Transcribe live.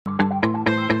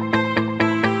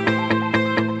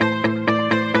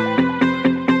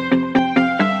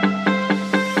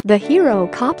The hero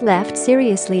cop left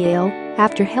seriously ill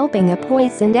after helping a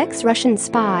poisoned ex-Russian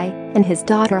spy, and his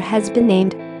daughter has been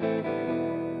named.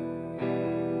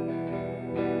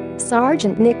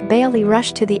 Sergeant Nick Bailey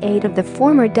rushed to the aid of the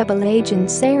former double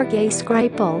agent Sergei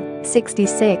Skripal,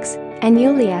 66, and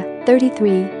Yulia,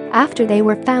 33, after they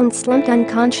were found slumped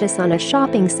unconscious on a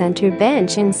shopping center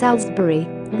bench in Salisbury,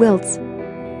 Wilts.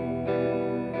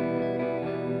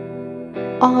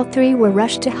 All three were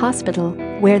rushed to hospital,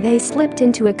 where they slipped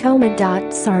into a coma.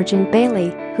 Sergeant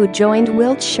Bailey, who joined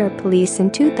Wiltshire Police in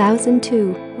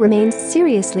 2002, remains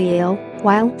seriously ill,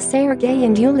 while Sergei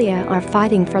and Yulia are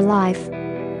fighting for life.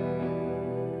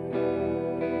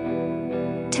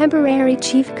 Temporary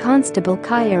Chief Constable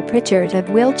Kier Pritchard of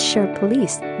Wiltshire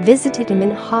Police visited him in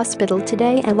hospital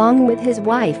today along with his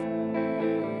wife.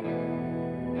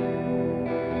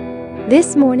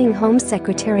 This morning Home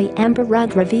Secretary Amber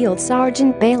Rudd revealed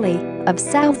Sergeant Bailey, of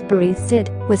Salisbury CID,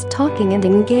 was talking and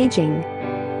engaging.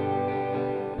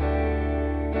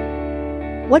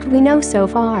 "What we know so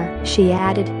far," she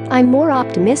added, "I'm more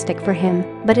optimistic for him,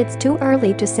 but it's too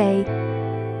early to say.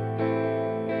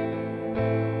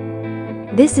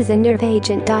 This is a nerve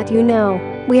agent. You know,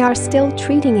 we are still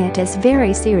treating it as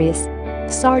very serious."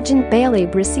 Sergeant Bailey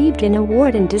received an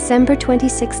award in December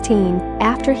 2016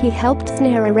 after he helped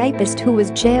snare a rapist who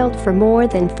was jailed for more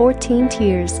than 14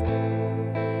 years.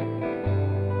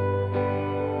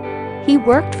 He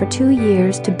worked for 2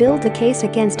 years to build a case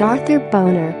against Arthur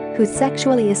Boner, who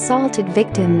sexually assaulted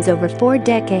victims over 4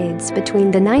 decades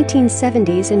between the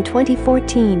 1970s and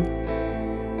 2014.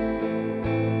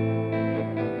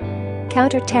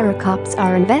 Counter-terror cops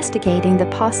are investigating the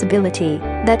possibility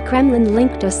that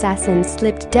Kremlin-linked assassins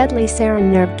slipped deadly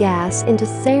sarin nerve gas into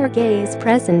Sergei's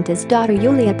present as daughter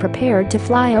Yulia prepared to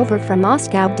fly over from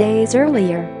Moscow days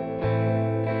earlier.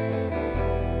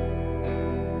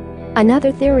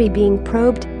 Another theory being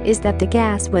probed is that the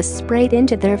gas was sprayed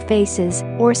into their faces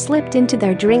or slipped into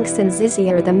their drinks in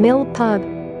Zizzi or the Mill pub.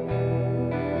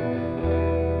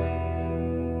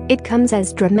 It comes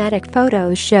as dramatic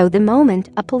photos show the moment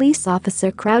a police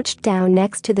officer crouched down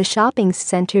next to the shopping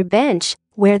center bench,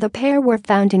 where the pair were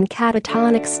found in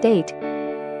catatonic state.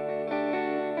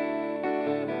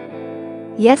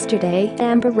 Yesterday,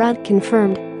 Amber Rudd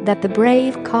confirmed that the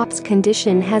brave cop's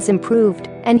condition has improved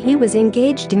and he was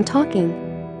engaged in talking.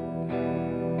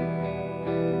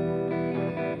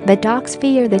 But docs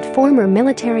fear that former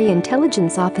military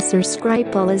intelligence officer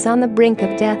Skripal is on the brink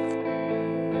of death.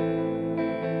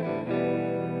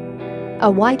 A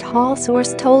Whitehall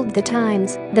source told The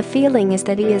Times, "The feeling is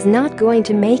that he is not going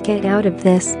to make it out of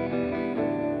this.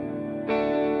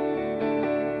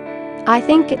 I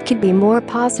think it could be more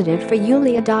positive for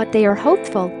Yulia. They are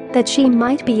hopeful that she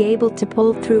might be able to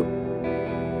pull through."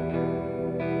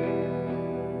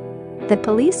 The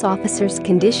police officer's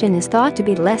condition is thought to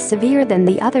be less severe than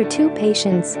the other 2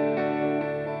 patients.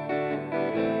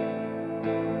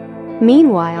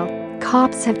 Meanwhile,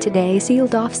 cops have today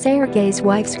sealed off Sergei's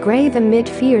wife's grave amid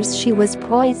fears she was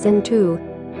poisoned too.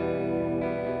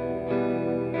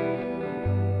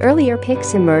 Earlier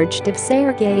pics emerged of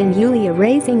Sergei and Yulia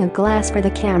raising a glass for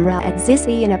the camera at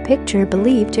Zizzi in a picture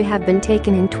believed to have been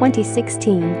taken in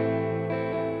 2016.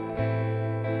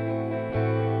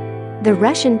 The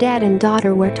Russian dad and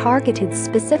daughter were targeted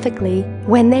specifically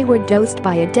when they were dosed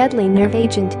by a deadly nerve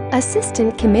agent,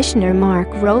 Assistant Commissioner Mark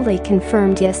Rowley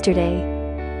confirmed yesterday.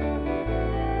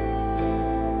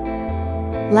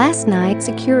 Last night,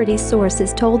 security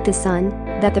sources told The Sun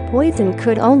that the poison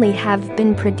could only have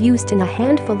been produced in a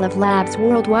handful of labs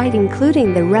worldwide,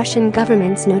 including the Russian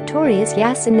government's notorious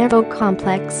Yasinevo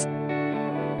complex.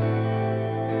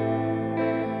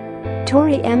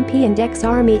 Tory MP and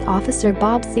ex-army officer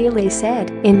Bob Seeley said,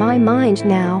 "In my mind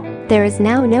now, there is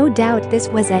now no doubt this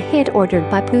was a hit ordered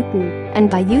by Putin, and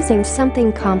by using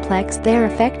something complex they're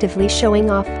effectively showing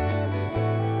off.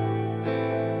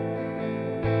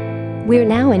 We're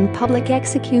now in public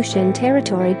execution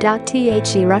territory.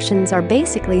 The Russians are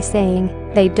basically saying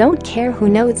they don't care who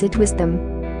knows it was them."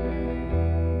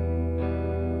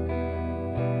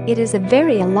 It is a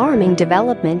very alarming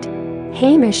development.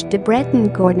 Hamish de Br,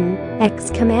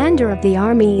 ex-commander of the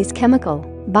Army's Chemical,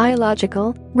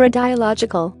 Biological,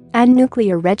 Radiological, and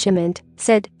Nuclear Regiment,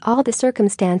 said all the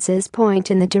circumstances point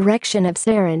in the direction of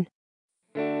sarin.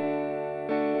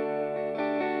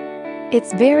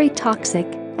 "It's very toxic,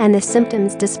 and the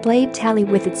symptoms displayed tally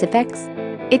with its effects."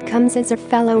 It comes as a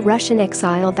fellow Russian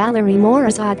exile Valery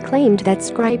Morozov claimed that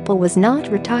Skripal was not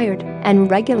retired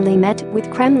and regularly met with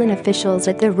Kremlin officials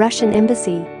at the Russian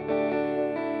embassy.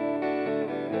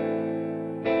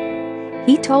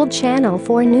 He told Channel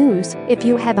 4 News, "If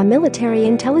you have a military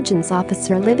intelligence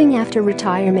officer living after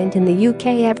retirement in the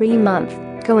UK every month,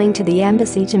 going to the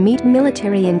embassy to meet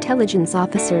military intelligence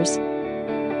officers.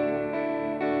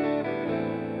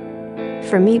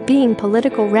 For me, being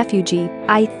political refugee,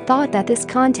 I thought that this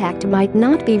contact might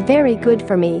not be very good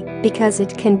for me because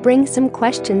it can bring some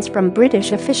questions from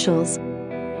British officials."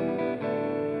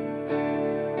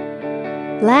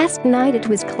 Last night it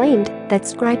was claimed that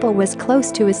Skripal was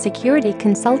close to a security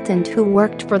consultant who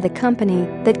worked for the company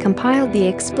that compiled the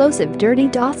explosive dirty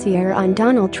dossier on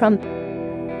Donald Trump.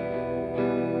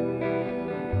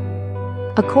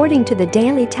 According to the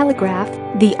Daily Telegraph,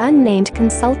 the unnamed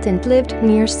consultant lived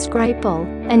near Skripal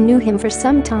and knew him for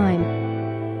some time.